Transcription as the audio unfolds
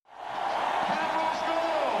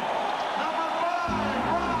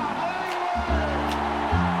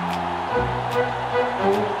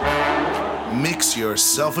Mix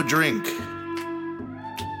yourself a drink.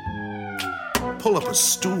 Pull up a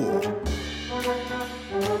stool.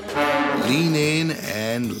 Lean in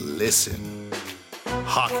and listen.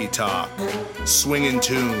 Hockey talk, swinging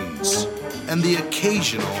tunes, and the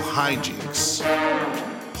occasional hijinks.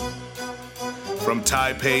 From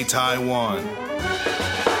Taipei, Taiwan,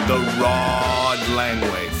 the Rod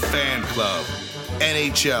Langway Fan Club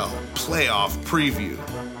NHL Playoff Preview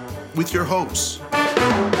with your hosts,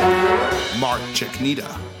 Mark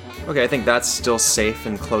Cheknita. Okay, I think that's still safe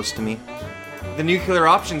and close to me. The nuclear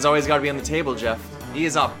option's always got to be on the table, Jeff. He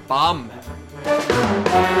is a bum.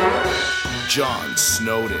 John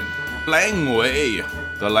Snowden. Langway.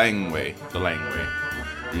 The Langway. The Langway.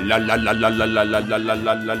 La la la la la la la la la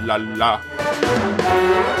la la la la.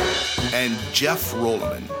 And Jeff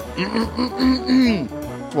Rolleman.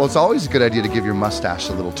 Well, it's always a good idea to give your mustache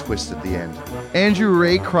a little twist at the end. Andrew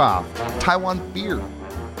Raycroft, Taiwan Beer.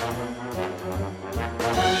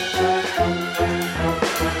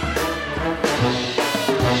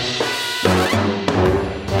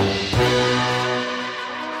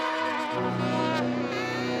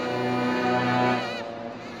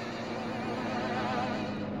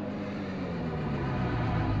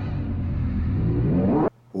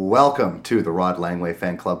 Welcome to the Rod Langway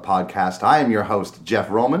Fan Club podcast. I am your host, Jeff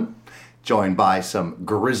Roman, joined by some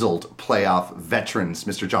grizzled playoff veterans,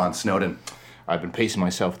 Mr. John Snowden. I've been pacing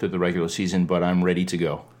myself through the regular season, but I'm ready to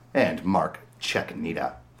go. And Mark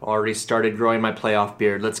Cheknita. Already started growing my playoff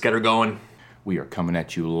beard. Let's get her going. We are coming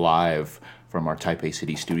at you live from our Taipei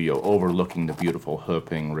City studio overlooking the beautiful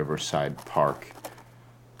Heping Riverside Park.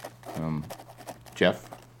 Jeff,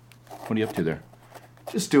 what are you up to there?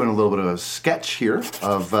 Just doing a little bit of a sketch here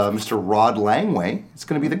of Mr. Rod Langway. It's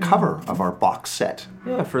going to be the cover of our box set.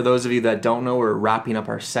 Yeah, for those of you that don't know, we're wrapping up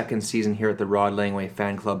our second season here at the Rod Langway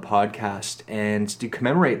Fan Club podcast. And to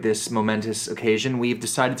commemorate this momentous occasion, we've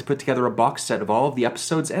decided to put together a box set of all of the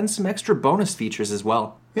episodes and some extra bonus features as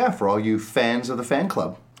well. Yeah, for all you fans of the fan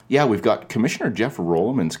club. Yeah, we've got Commissioner Jeff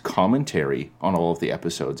Rolleman's commentary on all of the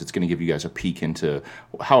episodes. It's going to give you guys a peek into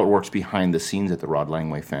how it works behind the scenes at the Rod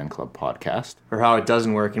Langway Fan Club podcast. Or how it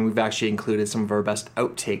doesn't work, and we've actually included some of our best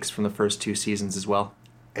outtakes from the first two seasons as well.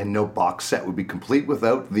 And no box set would be complete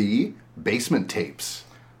without the basement tapes.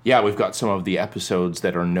 Yeah, we've got some of the episodes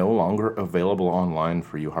that are no longer available online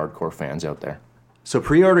for you hardcore fans out there. So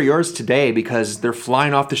pre-order yours today because they're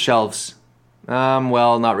flying off the shelves.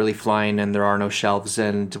 Well, not really flying, and there are no shelves,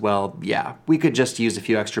 and, well, yeah, we could just use a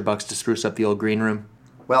few extra bucks to spruce up the old green room.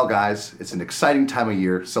 Well, guys, it's an exciting time of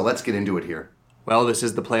year, so let's get into it here. Well, this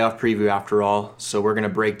is the playoff preview after all, so we're going to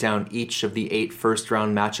break down each of the 8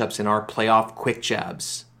 first-round matchups in our playoff quick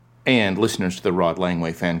jabs. And listeners to the Rod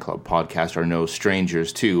Langway Fan Club podcast are no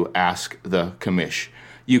strangers to Ask the Commish.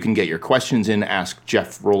 You can get your questions in, ask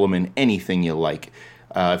Jeff Rolleman anything you like.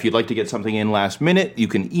 If you'd like to get something in last minute, you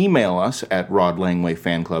can email us at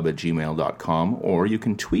rodlangwayfanclub@gmail.com, or you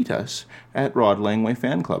can tweet us at Rod Langway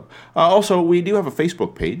Fan Club. Also, we do have a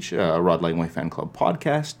Facebook page, Rod Langway Fan Club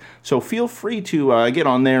Podcast, so feel free to get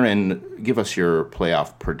on there and give us your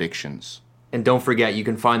playoff predictions. And don't forget, you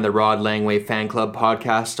can find the Rod Langway Fan Club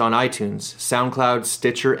Podcast on iTunes, SoundCloud,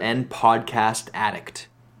 Stitcher, and Podcast Addict.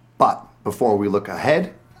 But before we look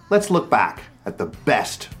ahead, let's look back at the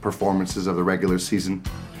best performances of the regular season.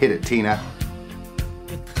 Hit it, Tina.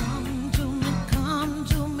 Come to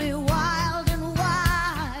me, wild and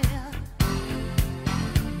wild.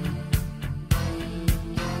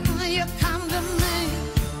 You come to me,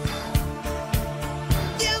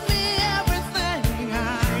 give me everything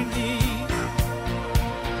I need.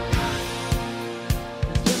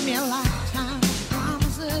 Give me a lifetime of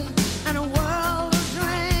promises and a world of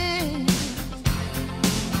dreams.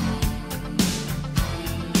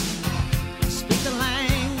 Speak the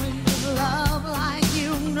language of love like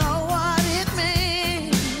you know what it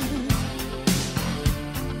means.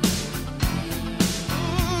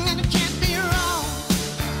 And it can't be wrong.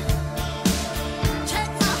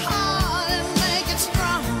 Take my heart and make it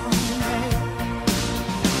strong.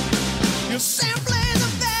 You're simply the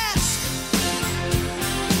best.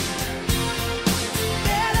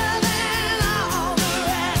 Better than all the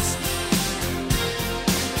rest.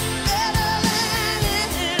 Better than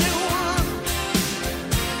anyone.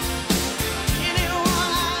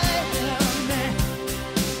 Anyone I've ever met.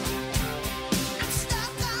 I'm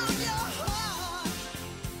stuck on your heart.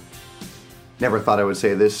 Never thought I would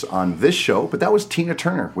say this on this show, but that was Tina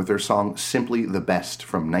Turner with her song Simply the Best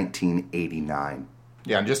from 1989.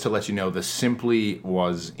 Yeah, and just to let you know, the simply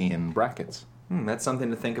was in brackets. That's something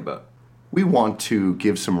to think about. We want to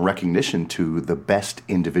give some recognition to the best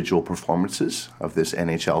individual performances of this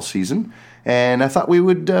NHL season, and I thought we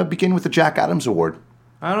would begin with the Jack Adams Award.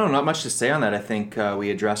 I don't know, not much to say on that. I think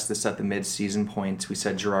we addressed this at the mid-season point. We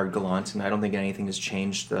said Gerard Gallant, and I don't think anything has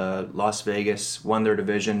changed. Las Vegas won their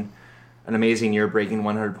division, an amazing year, breaking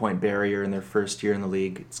 100-point barrier in their first year in the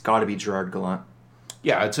league. It's got to be Gerard Gallant.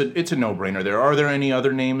 Yeah, it's a no-brainer there. Are there any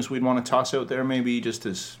other names we'd want to toss out there, maybe, just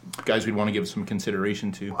as guys we'd want to give some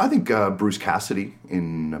consideration to? I think Bruce Cassidy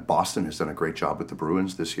in Boston has done a great job with the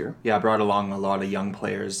Bruins this year. Yeah, brought along a lot of young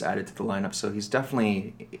players added to the lineup, so he's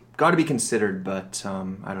definitely got to be considered, but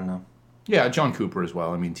I don't know. Yeah, John Cooper as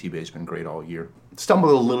well. I mean, T-Bay's been great all year.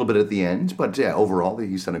 Stumbled a little bit at the end, but yeah, overall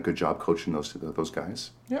he's done a good job coaching those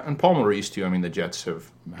guys. Yeah, and Paul Maurice, too. I mean, the Jets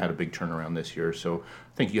have had a big turnaround this year, so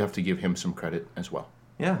I think you have to give him some credit as well.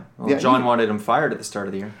 Yeah, well, John wanted him fired at the start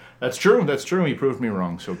of the year. That's true. He proved me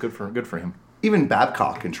wrong, so good for him. Even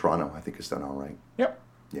Babcock in Toronto, I think, has done all right. Yep.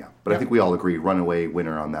 Yeah, but I think we all agree runaway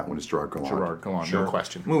winner on that one is Gerard Gallant. Gerard Gallant, no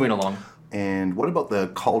question. Moving along. And what about the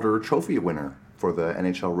Calder Trophy winner for the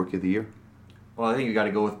NHL Rookie of the Year? Well, I think you got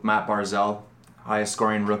to go with Matt Barzal, highest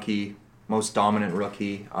scoring rookie, most dominant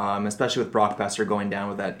rookie, especially with Brock Besser going down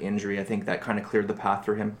with that injury. I think that kind of cleared the path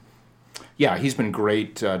for him. Yeah, he's been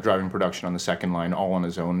great driving production on the second line, all on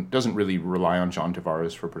his own. Doesn't really rely on John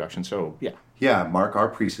Tavares for production, so yeah. Yeah, Mark, our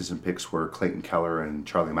preseason picks were Clayton Keller and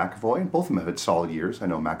Charlie McAvoy, and both of them have had solid years. I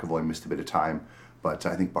know McAvoy missed a bit of time, but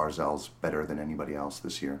I think Barzal's better than anybody else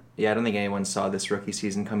this year. Yeah, I don't think anyone saw this rookie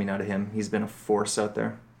season coming out of him. He's been a force out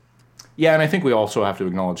there. Yeah, and I think we also have to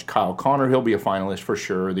acknowledge Kyle Connor. He'll be a finalist for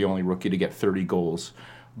sure, the only rookie to get 30 goals.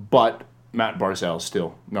 But Matt Barzal's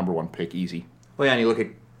still number one pick, easy. Well, yeah, and you look at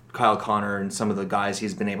Kyle Connor and some of the guys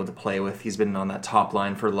he's been able to play with. He's been on that top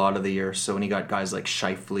line for a lot of the year, so when you got guys like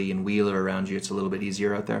Scheifele and Wheeler around you, it's a little bit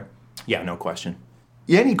easier out there. Yeah, no question.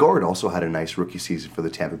 Yanni Gourde also had a nice rookie season for the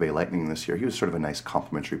Tampa Bay Lightning this year. He was sort of a nice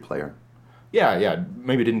complimentary player. Yeah,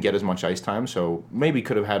 maybe didn't get as much ice time, so maybe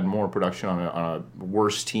could have had more production on a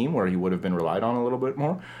worse team where he would have been relied on a little bit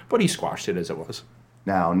more, but he squashed it as it was.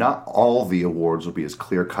 Now, not all the awards will be as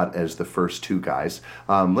clear-cut as the first two guys.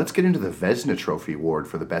 Let's get into the Vezina Trophy Award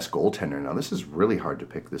for the best goaltender. Now, this is really hard to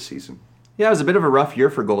pick this season. Yeah, it was a bit of a rough year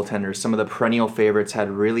for goaltenders. Some of the perennial favorites had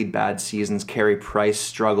really bad seasons. Carey Price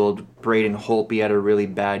struggled. Braden Holtby had a really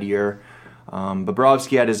bad year.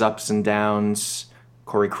 Bobrovsky had his ups and downs.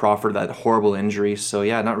 Corey Crawford, that horrible injury. So,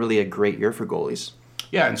 yeah, not really a great year for goalies.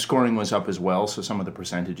 Yeah, and scoring was up as well, so some of the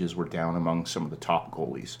percentages were down among some of the top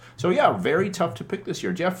goalies. So, yeah, very tough to pick this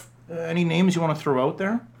year. Jeff, any names you want to throw out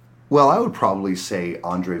there? Well, I would probably say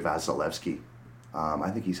Andrei Vasilevsky.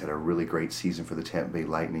 I think he's had a really great season for the Tampa Bay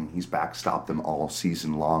Lightning. He's backstopped them all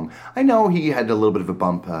season long. I know he had a little bit of a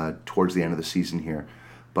bump towards the end of the season here,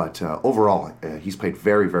 but overall, he's played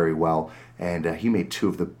very, very well, and he made two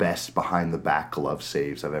of the best behind-the-back glove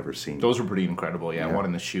saves I've ever seen. Those were pretty incredible, yeah. One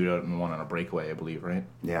in the shootout and one on a breakaway, I believe, right?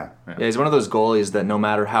 Yeah. Yeah, he's one of those goalies that no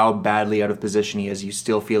matter how badly out of position he is, you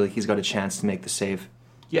still feel like he's got a chance to make the save.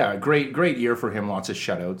 Yeah, great year for him, lots of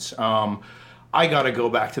shutouts. I got to go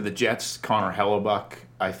back to the Jets, Connor Hellebuck.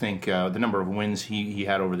 I think the number of wins he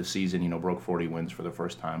had over the season, broke 40 wins for the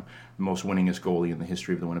first time. The most winningest goalie in the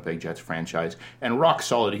history of the Winnipeg Jets franchise. And rock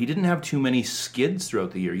solid. He didn't have too many skids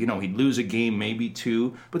throughout the year. He'd lose a game, maybe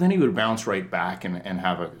two, but then he would bounce right back and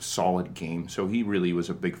have a solid game. So he really was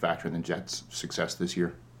a big factor in the Jets' success this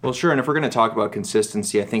year. Well, sure, and if we're going to talk about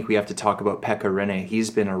consistency, I think we have to talk about Pekka Rinne. He's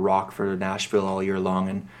been a rock for Nashville all year long,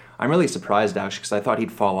 and I'm really surprised, actually, because I thought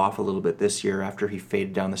he'd fall off a little bit this year after he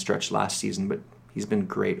faded down the stretch last season, but he's been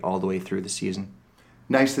great all the way through the season.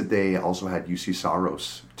 Nice that they also had UC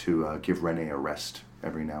Saros to give Rinne a rest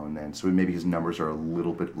every now and then, so maybe his numbers are a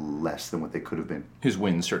little bit less than what they could have been. His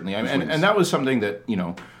wins, certainly. And that was something that,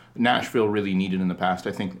 Nashville really needed in the past.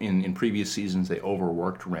 I think in previous seasons they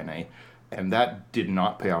overworked Rinne, and that did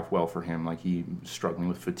not pay off well for him. Like, he was struggling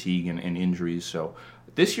with fatigue and injuries. So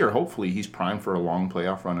this year, hopefully, he's primed for a long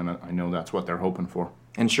playoff run, and I know that's what they're hoping for.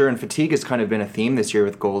 And sure, and fatigue has kind of been a theme this year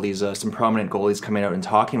with goalies. Some prominent goalies coming out and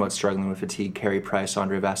talking about struggling with fatigue. Carey Price,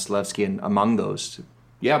 Andrei Vasilevsky, and among those.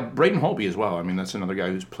 Yeah, Braden Holtby as well. I mean, that's another guy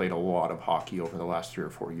who's played a lot of hockey over the last 3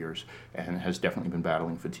 or 4 years and has definitely been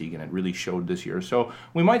battling fatigue, and it really showed this year. So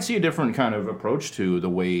we might see a different kind of approach to the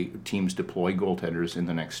way teams deploy goaltenders in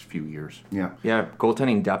the next few years. Yeah,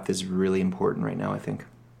 goaltending depth is really important right now, I think.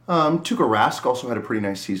 Tuukka Rask also had a pretty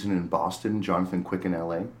nice season in Boston. Jonathan Quick in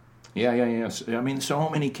LA. Yeah. I mean, so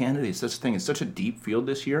many candidates. That's the thing. It's such a deep field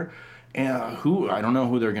this year. I don't know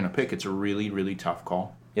who they're going to pick. It's a really, really tough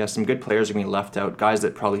call. Yeah, some good players are going to be left out. Guys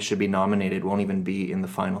that probably should be nominated won't even be in the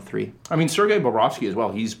final 3. I mean, Sergei Bobrovsky as well.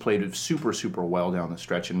 He's played super, super well down the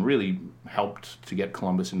stretch and really helped to get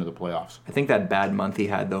Columbus into the playoffs. I think that bad month he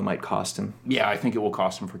had, though, might cost him. Yeah, I think it will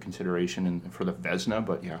cost him for consideration and for the Vezina,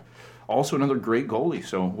 but yeah. Also another great goalie,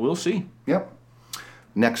 so we'll see. Yep.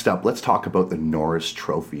 Next up, let's talk about the Norris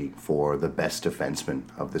Trophy for the best defenseman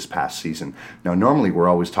of this past season. Now, normally we're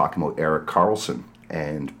always talking about Erik Karlsson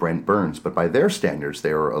and Brent Burns, but by their standards,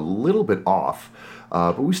 they were a little bit off.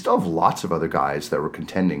 But we still have lots of other guys that were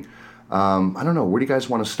contending. I don't know, where do you guys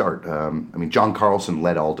want to start? I mean, John Carlson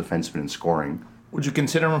led all defensemen in scoring. Would you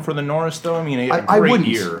consider him for the Norris, though? I mean, he had a I great wouldn't.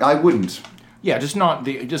 year. I wouldn't. Yeah, just not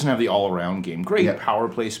the. He doesn't have the all-around game. Great Yeah. power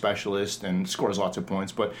play specialist and scores lots of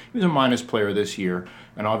points, but he was a minus player this year.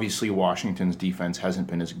 And obviously, Washington's defense hasn't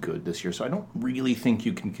been as good this year, so I don't really think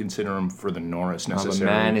you can consider him for the Norris Oh, necessarily. but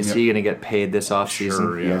man, is he going to get paid this offseason?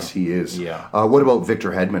 Sure, yeah. Yes, he is. Yeah. What about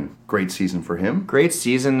Victor Hedman? Great season for him. Great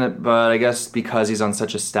season, but I guess because he's on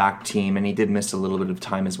such a stacked team and he did miss a little bit of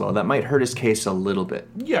time as well, that might hurt his case a little bit.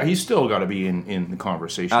 Yeah, he's still got to be in the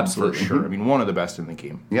conversation Absolutely. for sure. I mean, one of the best in the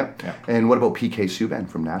game. Yep. Yeah. And what about PK Subban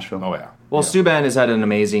from Nashville? Oh, yeah. Well, Subban has had an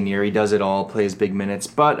amazing year. He does it all, plays big minutes.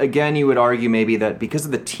 But again, you would argue maybe that because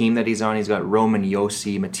of the team that he's on, he's got Roman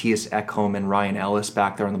Josi, Matthias Ekholm, and Ryan Ellis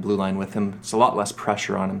back there on the blue line with him. It's a lot less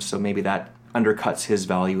pressure on him, so maybe that undercuts his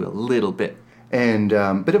value a little bit. And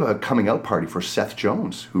bit of a coming out party for Seth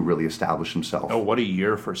Jones, who really established himself. Oh, what a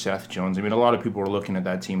year for Seth Jones. I mean, a lot of people were looking at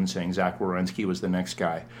that team and saying Zach Werenski was the next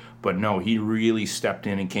guy. But no, he really stepped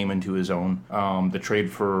in and came into his own. The trade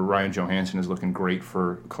for Ryan Johansson is looking great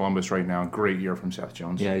for Columbus right now. Great year from Seth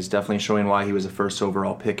Jones. Yeah, he's definitely showing why he was a first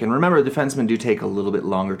overall pick. And remember, defensemen do take a little bit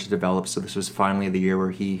longer to develop, so this was finally the year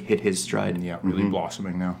where he hit his stride. Yeah, really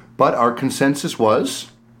blossoming now. But our consensus was,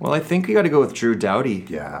 Well, I think we got to go with Drew Doughty.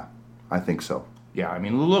 yeah, I think so. Yeah, I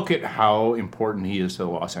mean, look at how important he is to the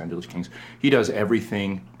Los Angeles Kings. He does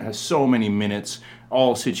everything, has so many minutes,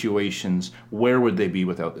 all situations. Where would they be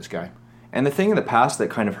without this guy? And the thing in the past that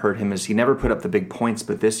kind of hurt him is he never put up the big points,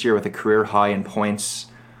 but this year with a career high in points,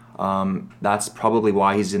 that's probably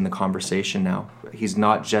why he's in the conversation now. He's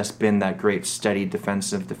not just been that great, steady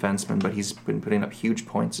defensive defenseman, but he's been putting up huge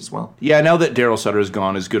points as well. Yeah, now that Daryl Sutter is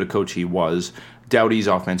gone, as good a coach he was, Doughty's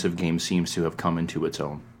offensive game seems to have come into its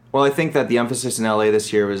own. Well, I think that the emphasis in LA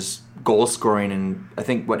this year was goal scoring, and I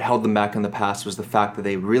think what held them back in the past was the fact that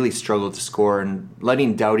they really struggled to score, and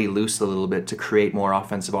letting Doughty loose a little bit to create more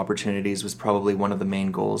offensive opportunities was probably one of the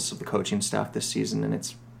main goals of the coaching staff this season, and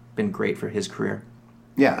it's been great for his career.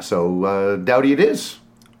 Yeah, so Doughty it is.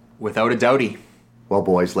 Without a Doughty. Well,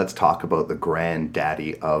 boys, let's talk about the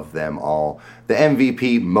granddaddy of them all. The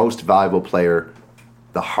MVP, most valuable player,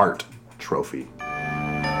 the Hart Trophy.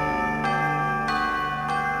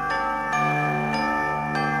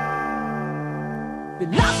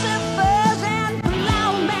 Philosophers and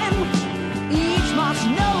plowmen each must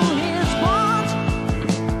know his part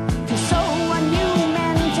to sow a new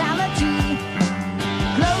mentality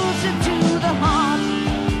closer to the heart.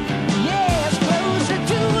 Yes, closer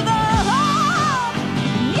to the heart.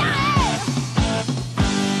 Yeah.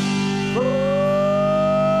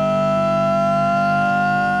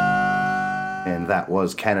 And that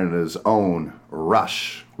was Canada's own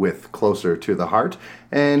Rush with Closer to the Heart.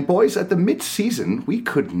 And boys, at the mid-season, we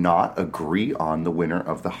could not agree on the winner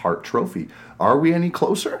of the Hart Trophy. Are we any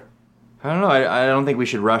closer? I don't know. I don't think we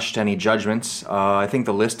should rush to any judgments. I think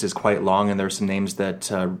the list is quite long, and there are some names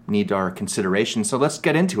that need our consideration. So let's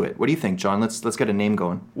get into it. What do you think, John? Let's get a name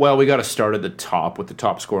going. Well, we got to start at the top with the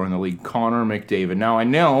top scorer in the league, Connor McDavid. Now, I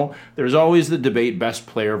know there's always the debate, best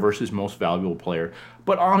player versus most valuable player.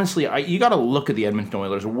 But honestly, you got to look at the Edmonton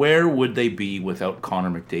Oilers. Where would they be without Connor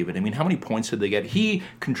McDavid? I mean, how many points did they get? He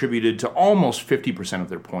contributed to almost 50% of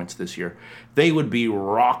their points this year. They would be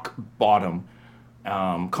rock bottom.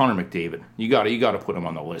 Connor McDavid. You got to put him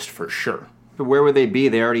on the list for sure. But where would they be?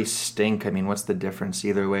 They already stink. I mean, what's the difference?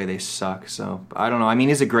 Either way, they suck. So I don't know. I mean,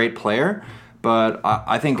 he's a great player, but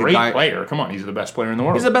I think Great player. Come on, he's the best player in the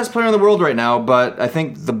world. He's the best player in the world right now, but I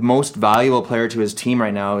think the most valuable player to his team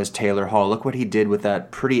right now is Taylor Hall. Look what he did with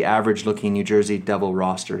that pretty average-looking New Jersey Devil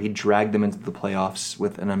roster. He dragged them into the playoffs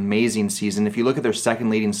with an amazing season. If you look at their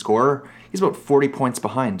second leading scorer, he's about 40 points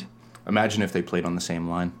behind. Imagine if they played on the same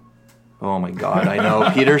line. Oh my God, I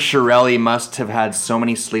know. Peter Chiarelli must have had so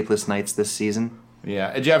many sleepless nights this season.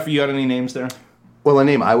 Yeah. Jeff, you got any names there? Well, a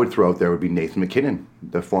name I would throw out there would be Nathan MacKinnon,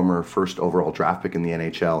 the former first overall draft pick in the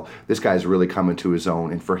NHL. This guy's really coming to his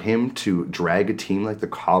own, and for him to drag a team like the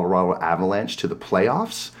Colorado Avalanche to the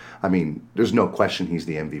playoffs, I mean, there's no question he's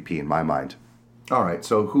the MVP in my mind. All right,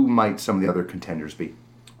 so who might some of the other contenders be?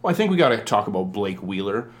 Well, I think we got to talk about Blake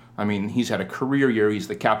Wheeler. I mean, he's had a career year. He's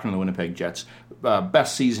the captain of the Winnipeg Jets.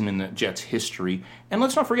 Best season in the Jets' history. And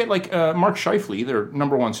let's not forget, Mark Scheifele, their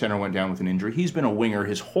number one center, went down with an injury. He's been a winger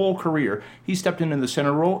his whole career. He stepped into the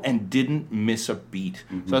center role and didn't miss a beat.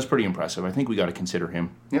 So that's pretty impressive. I think we got to consider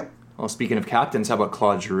him. Yep. Well, speaking of captains, how about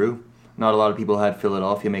Claude Giroux? Not a lot of people had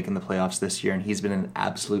Philadelphia making the playoffs this year, and he's been an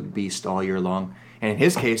absolute beast all year long. And in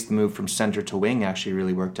his case, the move from center to wing actually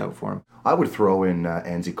really worked out for him. I would throw in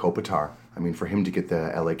Anze Kopitar. I mean, for him to get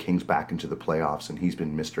the LA Kings back into the playoffs, and he's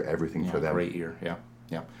been Mr. Everything for them. Great year, yeah.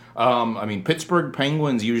 I mean, Pittsburgh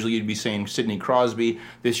Penguins, usually you'd be saying Sidney Crosby.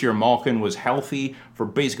 This year, Malkin was healthy for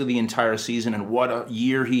basically the entire season, and what a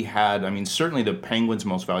year he had. I mean, certainly the Penguins'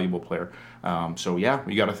 most valuable player. So yeah,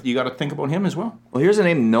 you got to think about him as well. Well, here's a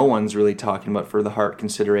name no one's really talking about for the Hart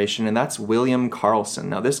consideration, and that's William Karlsson.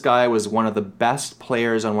 Now, this guy was one of the best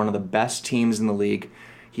players on one of the best teams in the league.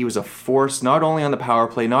 He was a force, not only on the power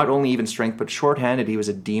play, not only even strength, but shorthanded. He was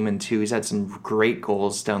a demon too. He's had some great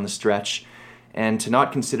goals down the stretch. And to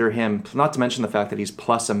not consider him, not to mention the fact that he's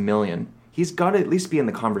plus $1 million, he's got to at least be in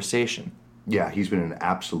the conversation. Yeah, he's been an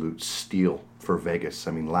absolute steal for Vegas.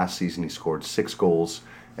 I mean, last season he scored 6 goals,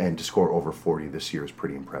 and to score over 40 this year is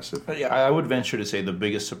pretty impressive. But yeah, I would venture to say the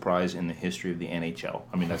biggest surprise in the history of the NHL.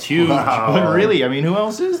 I mean, that's huge. Wow. But really, I mean, who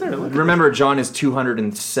else is there? Remember, John is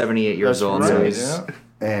 278 years old. Right, So yeah.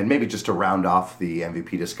 And maybe just to round off the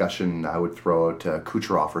MVP discussion, I would throw out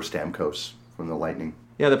Kucherov or Stamkos from the Lightning.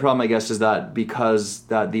 Yeah, the problem, I guess, is that because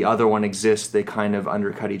that the other one exists, they kind of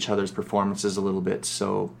undercut each other's performances a little bit.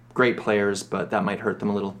 So great players, but that might hurt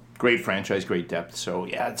them a little. Great franchise, great depth. So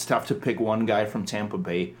yeah, it's tough to pick one guy from Tampa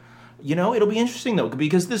Bay. You know, it'll be interesting though,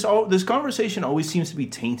 because this conversation always seems to be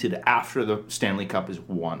tainted after the Stanley Cup is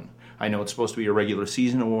won. I know it's supposed to be a regular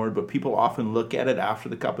season award, but people often look at it after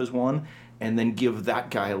the Cup is won and then give that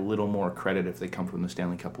guy a little more credit if they come from the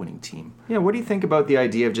Stanley Cup winning team. Yeah, what do you think about the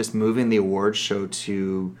idea of just moving the awards show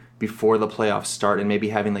to before the playoffs start and maybe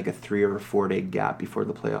having like a 3 or 4 day gap before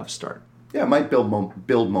the playoffs start? Yeah, it might build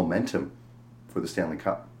momentum for the Stanley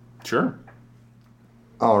Cup. Sure.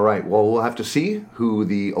 All right, well, we'll have to see who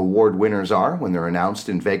the award winners are when they're announced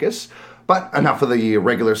in Vegas. But enough of the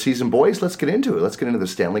regular season, boys. Let's get into it. Let's get into the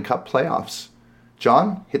Stanley Cup playoffs.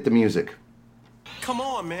 John, hit the music. Come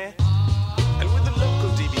on, man. And with the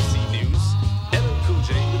local DBC news, LL Cool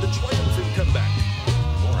J with a triumphant comeback.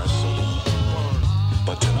 Morris solo.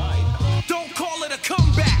 But tonight, don't call it a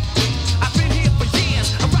comeback. I've been here for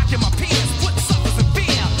years. I'm rocking my peers, putting suckers in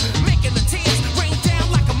fear, making the tears rain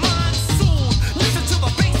down like a monsoon. Listen to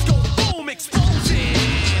the bass go boom, explosion.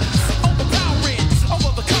 Overpowering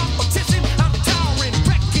over the competition. I'm towering,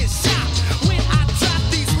 wrecking shop. When I drop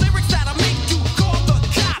these lyrics that'll make you call the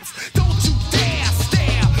cops. Don't you dare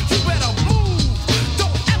stare. You better move.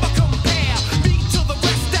 Don't ever compare me to the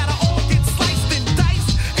rest that'll all get sliced and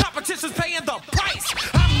diced. Competition's paying the price.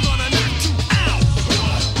 I'm gonna knock you out.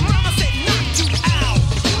 Mama said knock you out.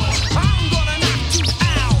 I'm gonna knock you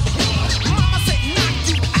out. Mama said knock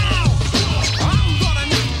you out. I'm gonna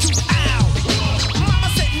knock you out. Mama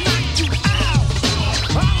said knock you out.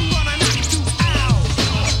 I'm gonna knock you out.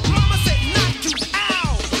 Mama said knock you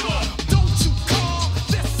out. Don't you call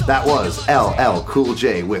this a That was LL Cool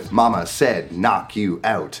J with Mama Said Knock You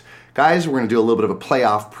Out. Guys, we're going to do a little bit of a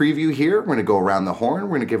playoff preview here. We're going to go around the horn. We're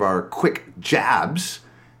going to give our quick jabs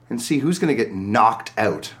and see who's going to get knocked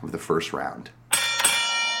out of the first round.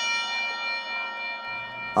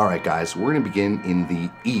 All right, guys, we're going to begin in the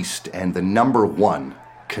East, and the number 1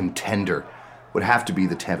 contender would have to be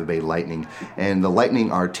the Tampa Bay Lightning, and the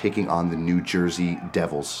Lightning are taking on the New Jersey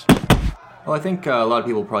Devils. Well, I think a lot of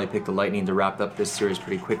people probably picked the Lightning to wrap up this series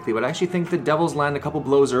pretty quickly, but I actually think the Devils land a couple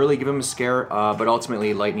blows early, give them a scare, but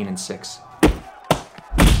ultimately Lightning in 6.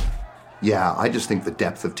 Yeah, I just think the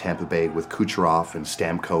depth of Tampa Bay with Kucherov and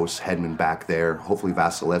Stamkos, Hedman back there. Hopefully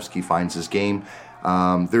Vasilevsky finds his game.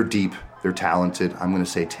 They're deep. They're talented. I'm going to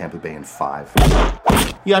say Tampa Bay in 5.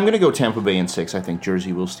 Yeah, I'm going to go Tampa Bay in 6. I think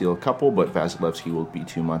Jersey will steal a couple, but Vasilevsky will be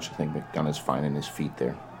too much. I think McDonough's finding his feet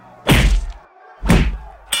there.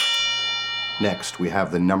 Next, we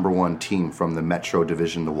have the number 1 team from the Metro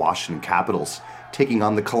Division, the Washington Capitals, taking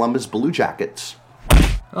on the Columbus Blue Jackets.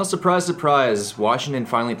 Well, surprise, surprise, Washington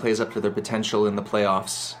finally plays up to their potential in the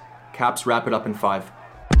playoffs. Caps wrap it up in 5.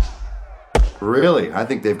 Really? I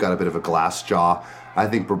think they've got a bit of a glass jaw. I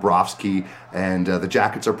think Bobrovsky and the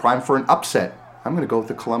Jackets are primed for an upset. I'm going to go with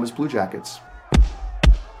the Columbus Blue Jackets.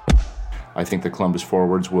 I think the Columbus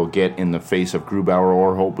forwards will get in the face of Grubauer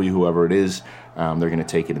or hopefully whoever it is. They're going to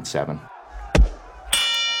take it in 7.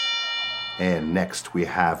 And next, we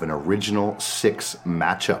have an original 6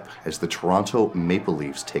 matchup as the Toronto Maple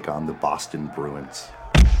Leafs take on the Boston Bruins.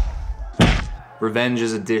 Revenge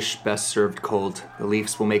is a dish best served cold. The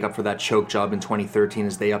Leafs will make up for that choke job in 2013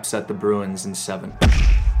 as they upset the Bruins in 7.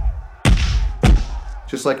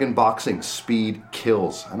 Just like in boxing, speed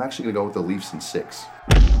kills. I'm actually going to go with the Leafs in 6.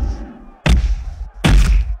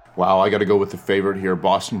 Wow, I got to go with the favorite here,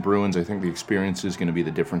 Boston Bruins. I think the experience is going to be the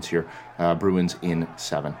difference here. Bruins in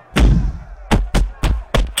 7.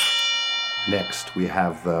 Next, we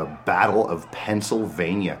have the Battle of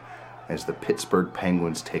Pennsylvania as the Pittsburgh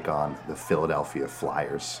Penguins take on the Philadelphia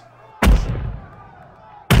Flyers.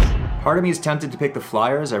 Part of me is tempted to pick the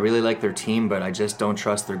Flyers. I really like their team, but I just don't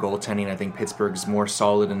trust their goaltending. I think Pittsburgh's more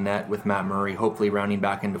solid in net with Matt Murray hopefully rounding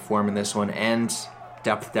back into form in this one, and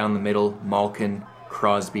depth down the middle, Malkin,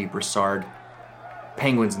 Crosby, Brassard.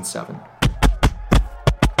 Penguins in 7.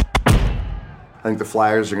 I think the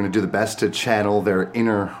Flyers are going to do the best to channel their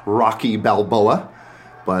inner Rocky Balboa,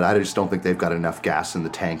 but I just don't think they've got enough gas in the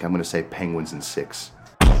tank. I'm going to say Penguins in 6.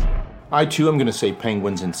 I, too, am going to say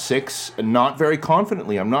Penguins in 6. Not very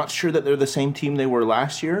confidently. I'm not sure that they're the same team they were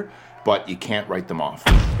last year, but you can't write them off.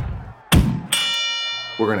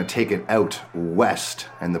 We're going to take it out west,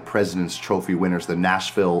 and the President's Trophy winners, the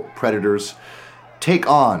Nashville Predators, take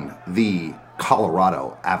on the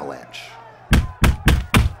Colorado Avalanche.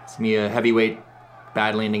 It's me a heavyweight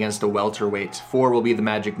battling against a welterweight. 4 will be the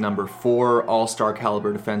magic number. 4 all-star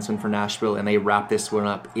caliber defensemen for Nashville, and they wrap this one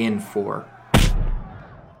up in 4.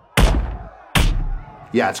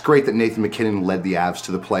 Yeah, it's great that Nathan MacKinnon led the Avs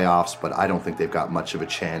to the playoffs, but I don't think they've got much of a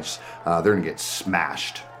chance. They're going to get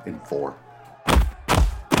smashed in 4.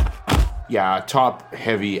 Yeah, a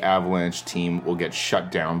top-heavy Avalanche team will get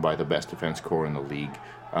shut down by the best defense core in the league.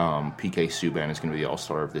 PK Subban is going to be the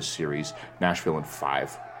all-star of this series. Nashville in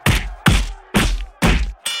 5.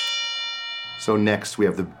 So next, we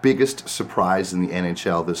have the biggest surprise in the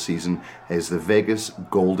NHL this season as the Vegas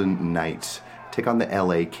Golden Knights take on the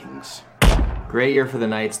LA Kings. Great year for the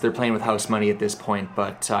Knights. They're playing with house money at this point,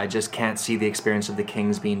 but I just can't see the experience of the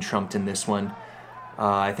Kings being trumped in this one.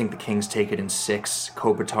 I think the Kings take it in 6.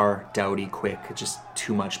 Kopitar, Doughty, Quick. Just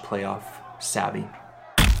too much playoff savvy.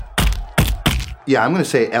 Yeah, I'm going to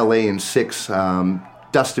say LA in 6.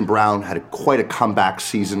 Dustin Brown had quite a comeback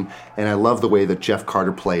season, and I love the way that Jeff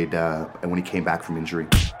Carter played when he came back from injury.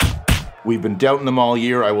 We've been doubting them all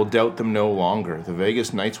year. I will doubt them no longer. The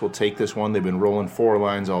Vegas Knights will take this one. They've been rolling 4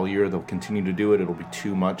 lines all year. They'll continue to do it. It'll be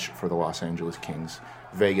too much for the Los Angeles Kings.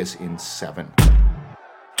 Vegas in 7.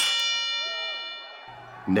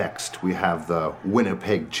 Next, we have the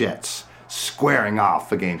Winnipeg Jets squaring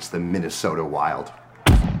off against the Minnesota Wild.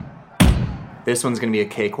 This one's going to be a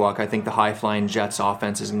cakewalk. I think the high-flying Jets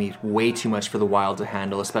offense is going to be way too much for the Wild to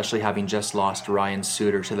handle, especially having just lost Ryan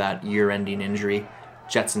Suter to that year-ending injury.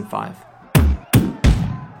 Jets in 5.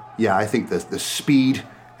 Yeah, I think the speed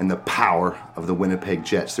and the power of the Winnipeg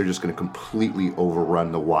Jets, they're just going to completely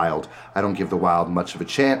overrun the Wild. I don't give the Wild much of a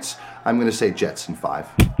chance. I'm going to say Jets in 5.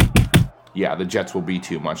 Yeah, the Jets will be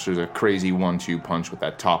too much. There's a crazy 1-2 punch with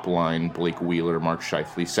that top line, Blake Wheeler, Mark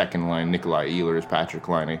Scheifele. Second line, Nikolai Ehlers, Patrick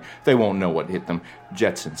Laine. They won't know what hit them.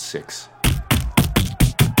 Jets in 6.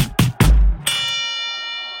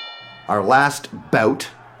 Our last bout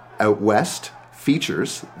out west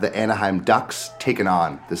features the Anaheim Ducks taking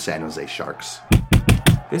on the San Jose Sharks.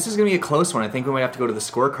 This is going to be a close one. I think we might have to go to the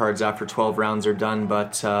scorecards after 12 rounds are done,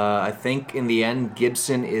 but I think in the end,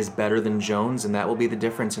 Gibson is better than Jones, and that will be the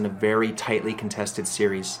difference in a very tightly contested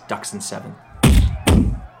series. Ducks in 7.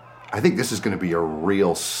 I think this is going to be a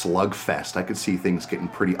real slugfest. I could see things getting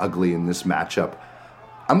pretty ugly in this matchup.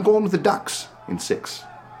 I'm going with the Ducks in 6.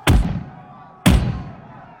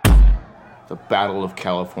 The Battle of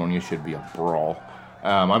California should be a brawl.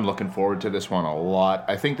 I'm looking forward to this one a lot.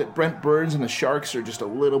 I think that Brent Burns and the Sharks are just a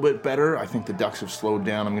little bit better. I think the Ducks have slowed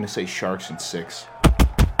down. I'm going to say Sharks in 6.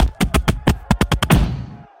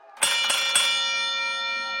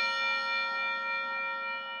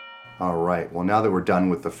 All right, well, now that we're done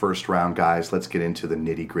with the first round, guys, let's get into the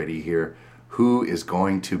nitty-gritty here. Who is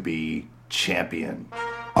going to be champion?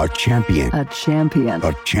 A champion. A champion.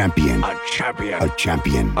 A champion. A champion. A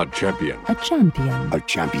champion. A champion. A champion. A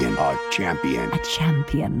champion. A champion. A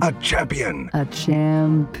champion. A champion. A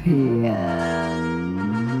champion.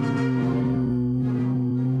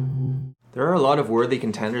 There are a lot of worthy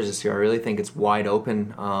contenders this year. I really think it's wide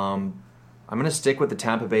open. I'm going to stick with the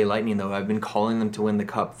Tampa Bay Lightning, though. I've been calling them to win the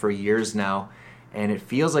Cup for years now, and it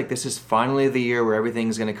feels like this is finally the year where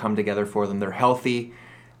everything's going to come together for them. They're healthy.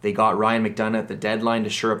 They got Ryan McDonough at the deadline to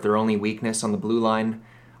shore up their only weakness on the blue line.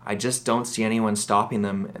 I just don't see anyone stopping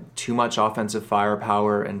them. Too much offensive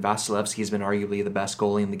firepower, and Vasilevsky's been arguably the best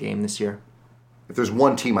goalie in the game this year. If there's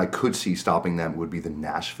one team I could see stopping them, it would be the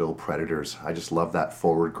Nashville Predators. I just love that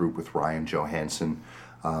forward group with Ryan Johansson,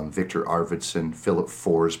 Victor Arvidsson, Philip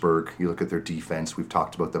Forsberg. You look at their defense. We've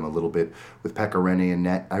talked about them a little bit with Pekka Rinne and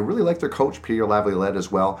net. I really like their coach, Pierre Laviolette,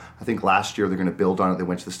 as well. I think last year they're going to build on it. They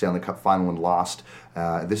went to the Stanley Cup final and lost.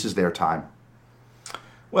 This is their time.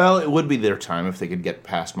 Well, it would be their time if they could get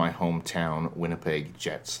past my hometown Winnipeg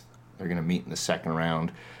Jets. They're going to meet in the second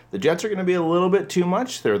round. The Jets are going to be a little bit too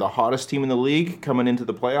much. They're the hottest team in the league coming into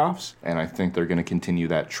the playoffs, and I think they're going to continue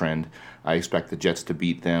that trend. I expect the Jets to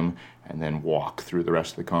beat them and then walk through the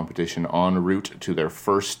rest of the competition en route to their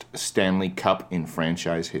first Stanley Cup in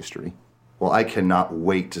franchise history. Well, I cannot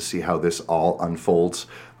wait to see how this all unfolds.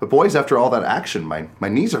 But boys, after all that action, my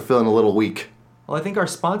knees are feeling a little weak. Well, I think our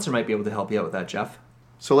sponsor might be able to help you out with that, Jeff.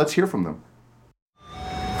 So let's hear from them.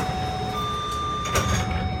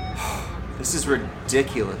 This is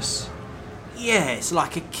ridiculous. Yeah, it's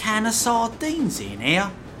like a can of sardines in here.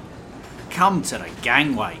 Come to the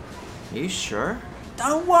gangway. You sure?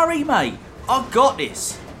 Don't worry, mate. I've got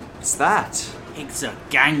this. What's that? It's a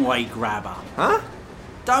gangway grabber. Huh?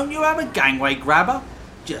 Don't you have a gangway grabber?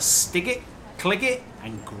 Just stick it, click it,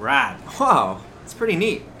 and grab. Wow, it's pretty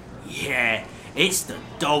neat. Yeah, it's the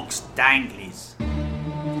dog's danglies.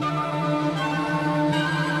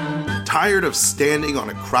 Tired of standing on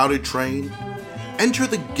a crowded train? Enter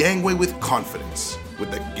the gangway with confidence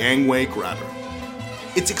with the Gangway Grabber.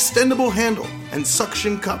 Its extendable handle and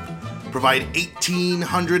suction cup provide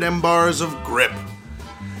 1,800 M-bars of grip.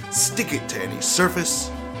 Stick it to any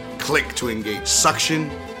surface, click to engage suction,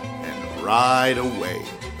 and ride away.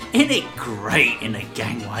 Isn't it great in a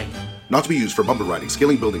gangway? Not to be used for bumper riding,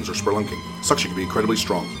 scaling buildings, or spelunking. Suction can be incredibly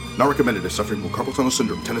strong. Not recommended if suffering from carpal tunnel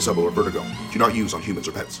syndrome, tennis elbow, or vertigo. Do not use on humans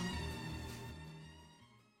or pets.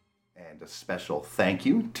 And a special thank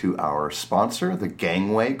you to our sponsor, the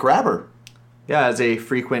Gangway Grabber. Yeah, as a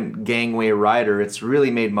frequent gangway rider, it's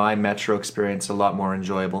really made my metro experience a lot more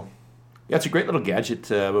enjoyable. Yeah, it's a great little gadget,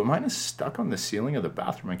 but mine is stuck on the ceiling of the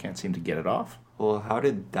bathroom. I can't seem to get it off. Well, how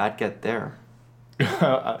did that get there?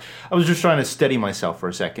 I was just trying to steady myself for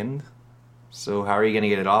a second. So how are you going to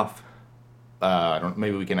get it off? I don't.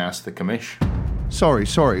 Maybe we can ask the commish.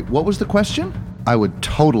 Sorry, what was the question? I would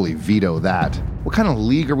totally veto that. What kind of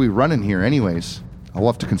league are we running here anyways? I'll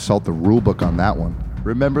have to consult the rule book on that one.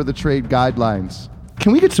 Remember the trade guidelines.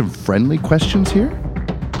 Can we get some friendly questions here?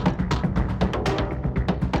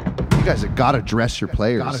 You guys have got to dress your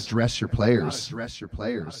players.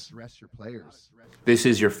 This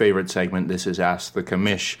is your favorite segment. This is Ask the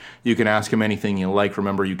Commish. You can ask him anything you like.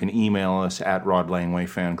 Remember, you can email us at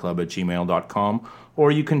rodlangwayfanclub@gmail.com,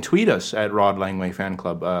 or you can tweet us at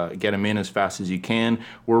rodlangwayfanclub. Get them in as fast as you can.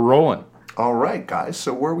 We're rolling. All right, guys.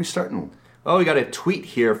 So where are we starting? Oh, we got a tweet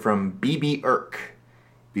here from BB Irk.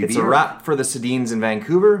 It's a Irk. wrap for the Sedins in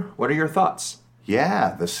Vancouver. What are your thoughts?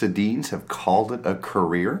 Yeah, the Sedins have called it a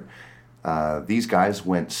career. These guys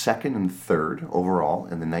went second and third overall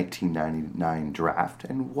in the 1999 draft,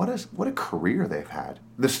 and what a career they've had.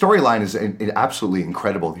 The storyline is absolutely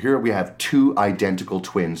incredible. Here we have two identical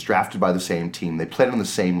twins drafted by the same team. They played on the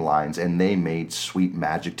same lines, and they made sweet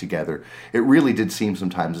magic together. It really did seem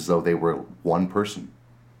sometimes as though they were one person.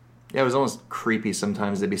 Yeah, it was almost creepy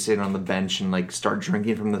sometimes. They'd be sitting on the bench and like start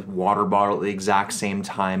drinking from the water bottle at the exact same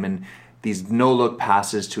time, and these no-look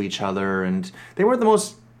passes to each other, and they weren't the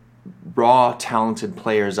most raw, talented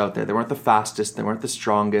players out there. They weren't the fastest, they weren't the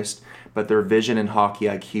strongest, but their vision and hockey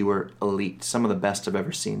IQ were elite. Some of the best I've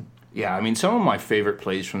ever seen. Yeah, I mean, some of my favorite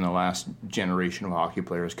plays from the last generation of hockey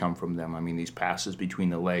players come from them. I mean, these passes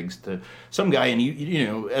between the legs to some guy, and you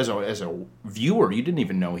know, as a viewer, you didn't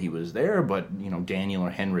even know he was there, but you know, Daniel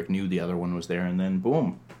or Henrik knew the other one was there, and then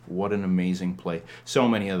boom, what an amazing play! So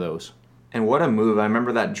many of those. And what a move. I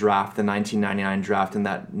remember that draft, the 1999 draft, and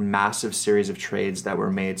that massive series of trades that were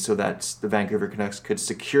made so that the Vancouver Canucks could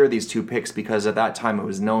secure these two picks, because at that time it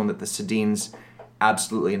was known that the Sedins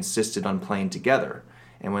absolutely insisted on playing together.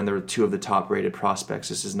 And when there were two of the top-rated prospects,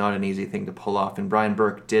 this is not an easy thing to pull off. And Brian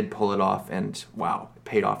Burke did pull it off, and wow, it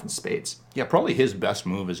paid off in spades. Yeah, probably his best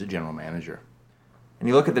move as a general manager. And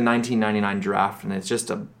you look at the 1999 draft, and it's just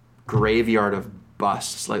a graveyard of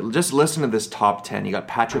busts. Like, just listen to this top 10. You got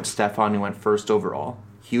Patrick Stefan, who went first overall.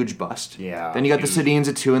 Huge bust. Yeah. Then you got the Sedins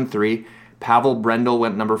at 2 and 3. Pavel Brendel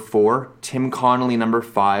went number 4. Tim Connolly number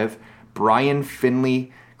 5. Brian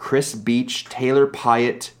Finley, Chris Beach, Taylor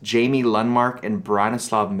Pyatt, Jamie Lundmark, and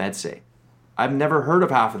Branislav Medse. I've never heard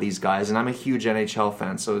of half of these guys, and I'm a huge NHL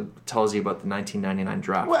fan, so it tells you about the 1999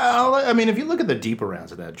 draft. Well, I mean, if you look at the deeper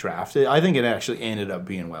rounds of that draft, I think it actually ended up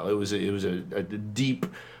being well. It was a deep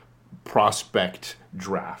prospect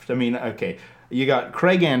draft. I mean, okay, You got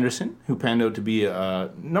Craig Anderson, who panned out to be a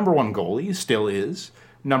number 1 goalie, still is,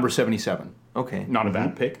 number 77. Okay. Not a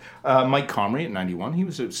bad pick. Mike Comrie at 91. He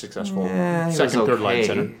was a successful he second, was third line okay.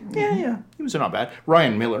 center. Yeah. He was not bad.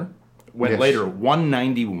 Ryan Miller went later,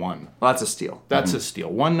 191. Well, that's a steal. That's a steal.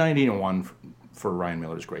 191 for Ryan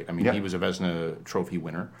Miller is great. I mean, he was a Vezina Trophy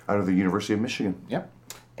winner. Out of the University of Michigan. Yep.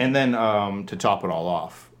 And then to top it all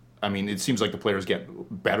off, I mean, it seems like the players get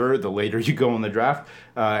better the later you go in the draft.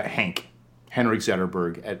 Henrik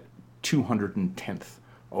Zetterberg at 210th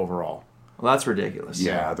overall. Well, that's ridiculous.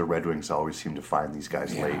 Yeah, the Red Wings always seem to find these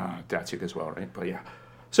guys late. Datsuk as well, right? But yeah.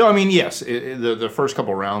 So, I mean, yes, the first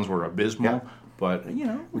couple rounds were abysmal, but, you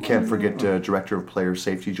know. We can't forget Director of Player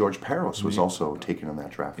Safety George Peros was also taken in that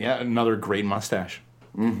draft. Yeah, another great mustache.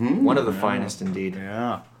 One of the finest, indeed.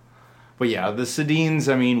 Yeah. But yeah, the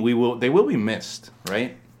Sedins, I mean, they will be missed,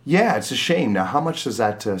 right? Yeah, it's a shame. Now, how much does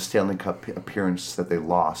that Stanley Cup appearance that they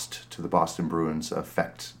lost to the Boston Bruins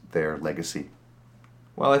affect their legacy?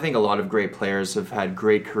 Well, I think a lot of great players have had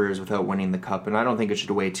great careers without winning the Cup, and I don't think it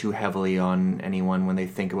should weigh too heavily on anyone when they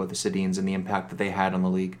think about the Sedins and the impact that they had on the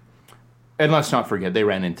league. And let's not forget, they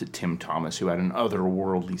ran into Tim Thomas, who had an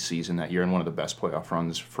otherworldly season that year and one of the best playoff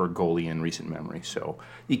runs for a goalie in recent memory. So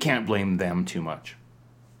you can't blame them too much.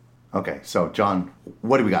 Okay, so, John,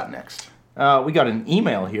 what do we got next? We got an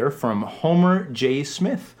email here from Homer J.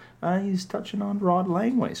 Smith. He's touching on Rod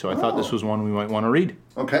Langway, so I thought this was one we might want to read.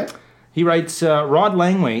 Okay. He writes, Rod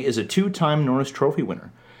Langway is a 2-time Norris Trophy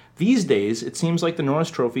winner. These days, it seems like the Norris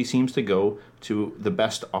Trophy seems to go to the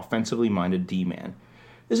best offensively minded D-man.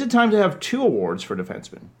 Is it time to have 2 awards for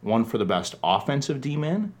defensemen? One for the best offensive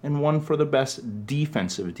D-man and one for the best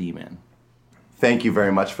defensive D-man. Thank you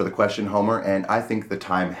very much for the question, Homer, and I think the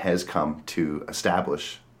time has come to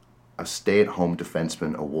establish a stay-at-home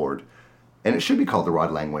defenseman award, and it should be called the Rod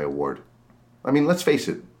Langway Award. I mean, let's face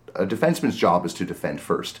it, a defenseman's job is to defend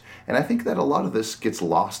first, and I think that a lot of this gets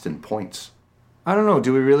lost in points. I don't know.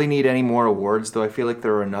 Do we really need any more awards, though? I feel like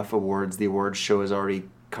there are enough awards. The awards show is already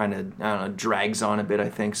kind of, I don't know, drags on a bit, I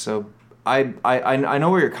think. So I know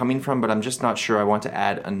where you're coming from, but I'm just not sure I want to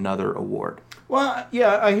add another award. Well,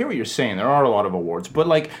 yeah, I hear what you're saying. There are a lot of awards, but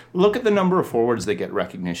look at the number of forwards that get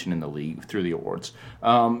recognition in the league through the awards.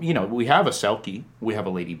 We have a Selke, we have a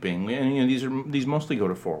Lady Byng, and these mostly go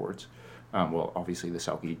to forwards. Well, obviously the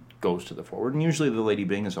Selke goes to the forward, and usually the Lady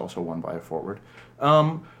Byng is also won by a forward.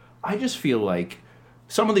 I just feel like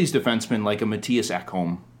some of these defensemen, like a Matthias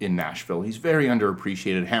Ekholm in Nashville, he's very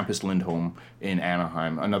underappreciated. Hampus Lindholm in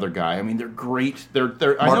Anaheim, another guy. I mean, they're great.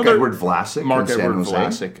 Marc-Edouard Vlasic. Marc-Edouard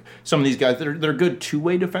Vlasic. Some of these guys, they're good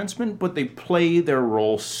two-way defensemen, but they play their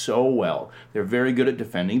role so well. They're very good at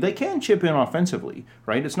defending. They can chip in offensively,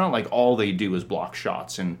 right? It's not like all they do is block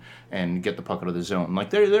shots and get the puck out of the zone. Like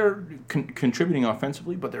they're contributing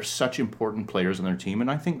offensively, but they're such important players on their team,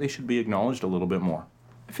 and I think they should be acknowledged a little bit more.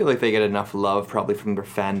 I feel like they get enough love probably from their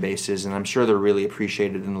fan bases, and I'm sure they're really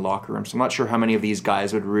appreciated in the locker room. So I'm not sure how many of these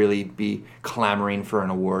guys would really be clamoring for an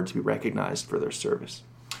award to be recognized for their service.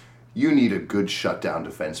 You need a good shutdown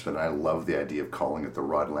defenseman. I love the idea of calling it the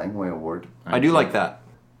Rod Langway Award. I do like that.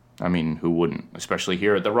 I mean, who wouldn't? Especially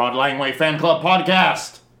here at the Rod Langway Fan Club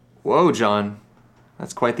Podcast. Whoa, John.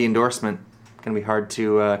 That's quite the endorsement. Going to be hard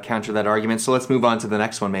to counter that argument. So let's move on to the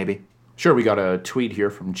next one, maybe. Sure, we got a tweet here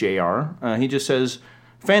from JR. He just says,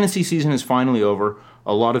 fantasy season is finally over.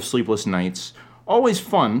 A lot of sleepless nights. Always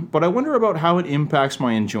fun, but I wonder about how it impacts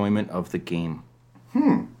my enjoyment of the game.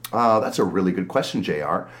 That's a really good question,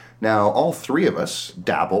 JR. Now, all three of us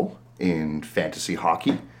dabble in fantasy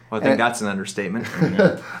hockey. Well, I think that's an understatement.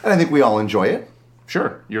 And I think we all enjoy it.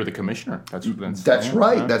 Sure, you're the commissioner. That's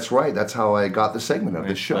right. That's right. That's how I got the segment of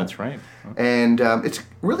this show. That's right. And it's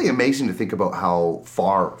really amazing to think about how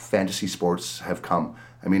far fantasy sports have come.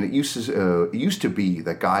 I mean, it used to be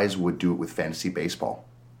that guys would do it with fantasy baseball,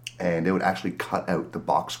 and they would actually cut out the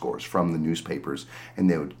box scores from the newspapers, and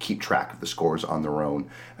they would keep track of the scores on their own.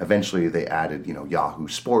 Eventually, they added, Yahoo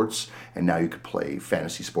Sports, and now you could play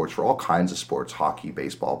fantasy sports for all kinds of sports: hockey,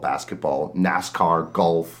 baseball, basketball, NASCAR,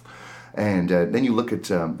 golf. And then you look at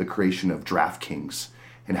the creation of DraftKings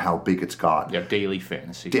and how big it's got. Yeah, daily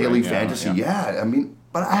fantasy. Daily fantasy, yeah. I mean,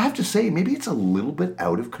 but I have to say, maybe it's a little bit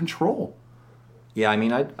out of control. Yeah, I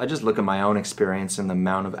mean, I just look at my own experience and the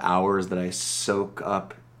amount of hours that I soak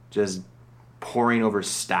up just poring over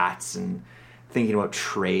stats and thinking about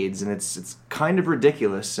trades, and it's kind of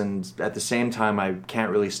ridiculous, and at the same time, I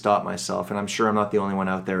can't really stop myself, and I'm sure I'm not the only one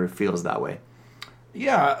out there who feels that way.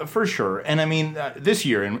 Yeah, for sure. And I mean, this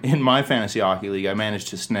year in my fantasy hockey league, I managed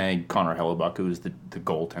to snag Connor Hellebuck, who is the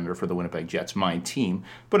goaltender for the Winnipeg Jets, my team.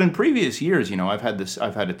 But in previous years, I've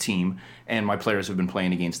had a team, and my players have been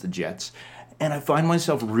playing against the Jets. and I find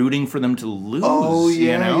myself rooting for them to lose. Oh,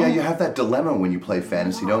 yeah, you know? yeah. You have that dilemma when you play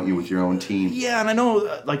fantasy, don't you, with your own team? Yeah, and I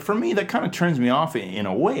know, like, for me, that kind of turns me off in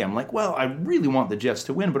a way. I'm like, well, I really want the Jets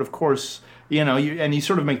to win, but of course, you know, you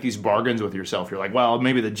sort of make these bargains with yourself. You're like, well,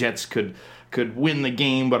 maybe the Jets could win the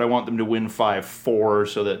game, but I want them to win 5-4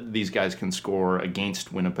 so that these guys can score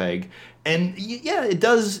against Winnipeg. And yeah, it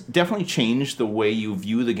does definitely change the way you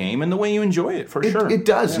view the game and the way you enjoy it, for sure. It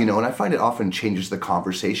does, you know, and I find it often changes the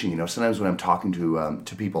conversation. You know, sometimes when I'm talking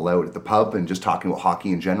to people out at the pub and just talking about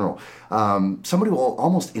hockey in general, somebody will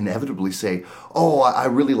almost inevitably say, oh, I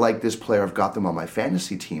really like this player, I've got them on my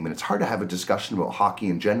fantasy team. And it's hard to have a discussion about hockey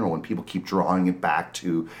in general when people keep drawing it back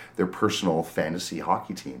to their personal fantasy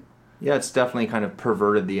hockey team. Yeah, it's definitely kind of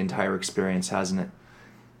perverted the entire experience, hasn't it?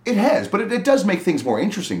 It has, but it does make things more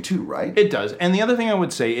interesting too, right? It does. And the other thing I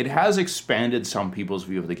would say, it has expanded some people's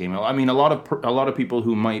view of the game. I mean, a lot of people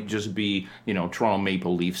who might just be, you know, Toronto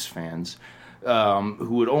Maple Leafs fans,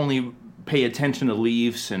 who would only pay attention to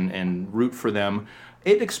Leafs and root for them,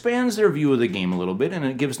 it expands their view of the game a little bit, and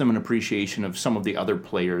it gives them an appreciation of some of the other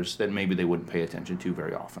players that maybe they wouldn't pay attention to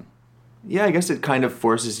very often. Yeah, I guess it kind of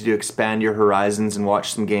forces you to expand your horizons and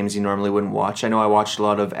watch some games you normally wouldn't watch. I know I watched a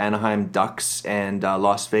lot of Anaheim Ducks and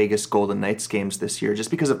Las Vegas Golden Knights games this year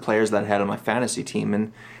just because of players that I had on my fantasy team,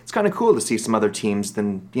 and it's kind of cool to see some other teams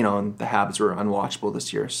than, you know, the Habs were unwatchable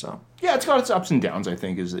this year, so... Yeah, it's got its ups and downs, I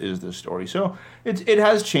think, is the story. So it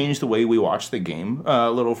has changed the way we watch the game,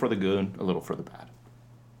 a little for the good, a little for the bad.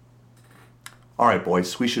 All right,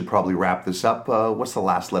 boys, we should probably wrap this up. What's the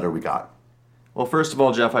last letter we got? Well, first of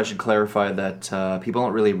all, Jeff, I should clarify that people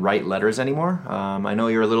don't really write letters anymore. I know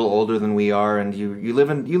you're a little older than we are, and you live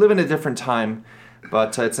in a different time,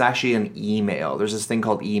 but it's actually an email. There's this thing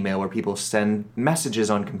called email where people send messages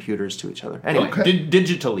on computers to each other. Anyway,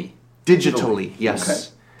 digitally, yes.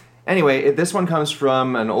 Okay. Anyway, this one comes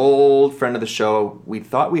from an old friend of the show. We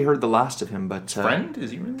thought we heard the last of him, but friend?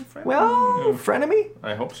 Is he really a friend? Well, frenemy?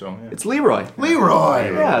 I hope so. Yeah. It's Leroy.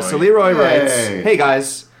 Leroy. Yeah. So Leroy writes, Hey. "Hey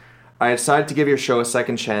guys. I decided to give your show a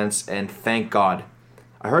second chance, and thank God.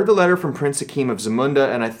 I heard the letter from Prince Akeem of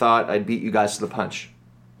Zamunda, and I thought I'd beat you guys to the punch.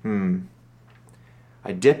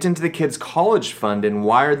 I dipped into the kids' college fund and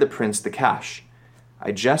wired the prince the cash.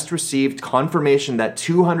 I just received confirmation that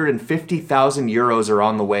 250,000 euros are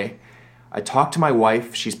on the way. I talked to my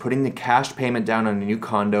wife. She's putting the cash payment down on a new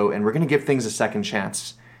condo, and we're going to give things a second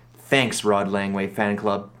chance. Thanks, Rod Langway Fan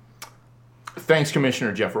Club." Thanks,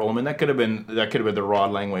 Commissioner Jeff Rolleman. That could have been the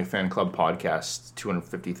Rod Langway Fan Club podcast.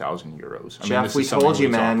 250,000 euros. Jeff, we told you,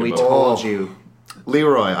 man. We told you.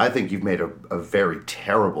 Leroy, I think you've made a very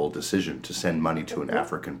terrible decision to send money to an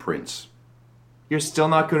African prince. You're still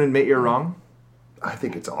not going to admit you're wrong? I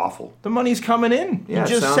think it's awful. The money's coming in. Yeah, you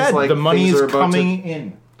just sounds said like the money things is are about coming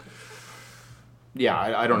in. Yeah,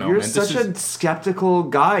 I don't know. You're man. such a skeptical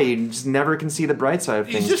guy. You just never can see the bright side of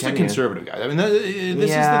things. He's just a can conservative guy. I mean, this is the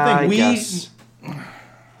thing. I guess.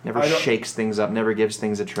 Never shakes things up, never gives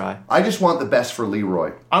things a try. I just want the best for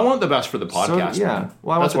Leroy. I want the best for the podcast. So, yeah. Man.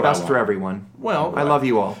 Well, I want That's the what best for everyone. Well, I love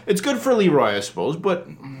you all. It's good for Leroy, I suppose, but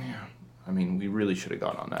yeah, I mean, we really should have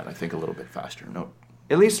got on that, I think, a little bit faster. No.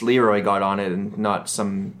 At least Leroy got on it and not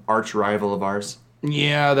some arch rival of ours.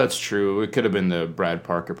 Yeah, that's true. It could have been the Brad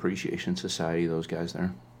Park Appreciation Society, those guys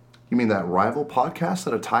there. You mean that rival podcast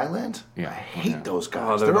out of Thailand? Yeah. I hate those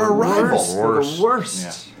guys. Oh, they're a rival. They're the worst.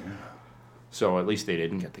 Yeah. So at least they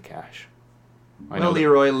didn't get the cash. Well,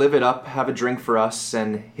 Leroy, live it up, have a drink for us,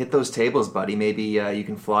 and hit those tables, buddy. Maybe you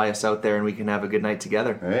can fly us out there and we can have a good night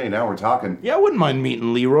together. Hey, now we're talking. Yeah, I wouldn't mind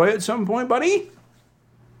meeting Leroy at some point, buddy.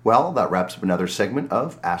 Well, that wraps up another segment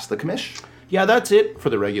of Ask the Commish. Yeah, that's it for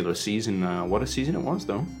the regular season. What a season it was,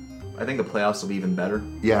 though. I think the playoffs will be even better.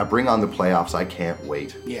 Yeah, bring on the playoffs. I can't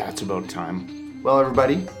wait. Yeah, it's about time. Well,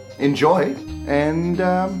 everybody, enjoy, and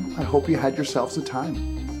I hope you had yourselves a time.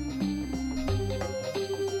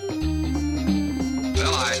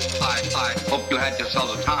 Well, I hope you had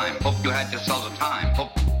yourselves a time. Hope you had yourselves a time.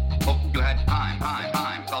 Hope you had time.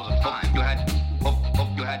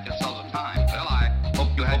 Hope you had yourselves a